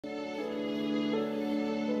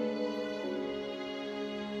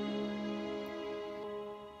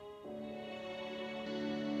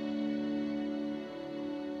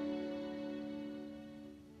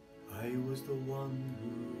was the one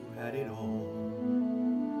who had it all.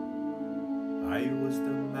 I was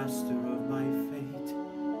the master of my fate.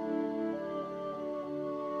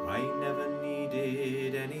 I never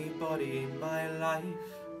needed anybody in my life.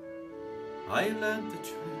 I learned the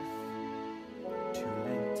truth too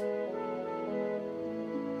late.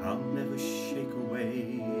 I'll never shake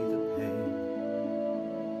away the pain.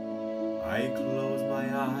 I close my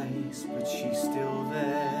eyes, but she's still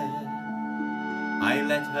there. I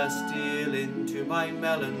let her steal into my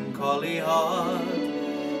melancholy heart.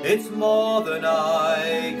 It's more than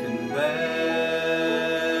I can bear.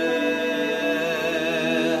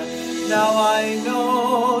 Now I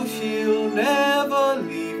know she'll never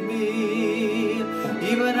leave me,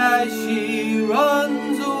 even as she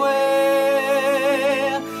runs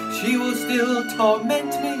away. She will still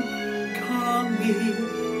torment me, calm me,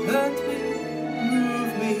 hurt me,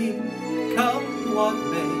 move me, come what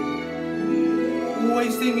may.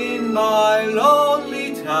 Wasting in my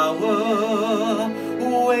lonely tower,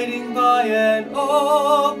 waiting by an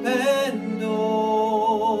open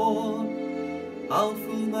door. I'll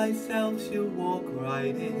fool myself, she'll walk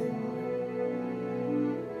right in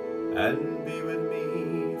and be with me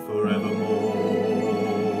forevermore.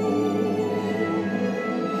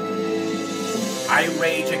 I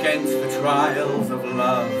rage against the trials of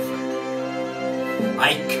love.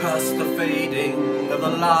 I curse the fading of the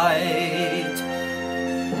light.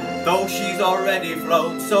 Though she's already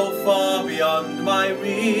flown so far beyond my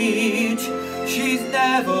reach, she's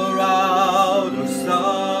never out of sight.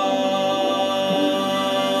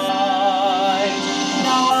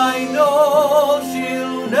 Now I know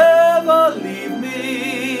she'll never leave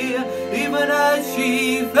me, even as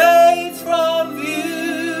she fades from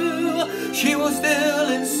view. She will still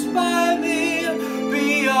inspire me,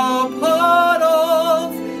 be a part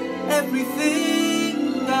of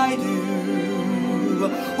everything I do.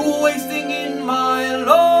 Wasting in my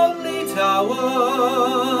lonely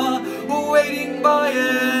tower, waiting by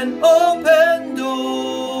an open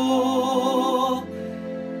door.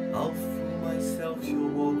 I'll fool myself, she'll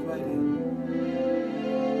walk right in,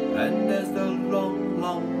 and as the long,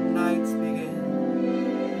 long nights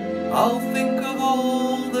begin, I'll think of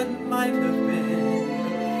all that might have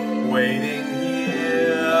been, waiting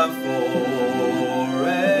here for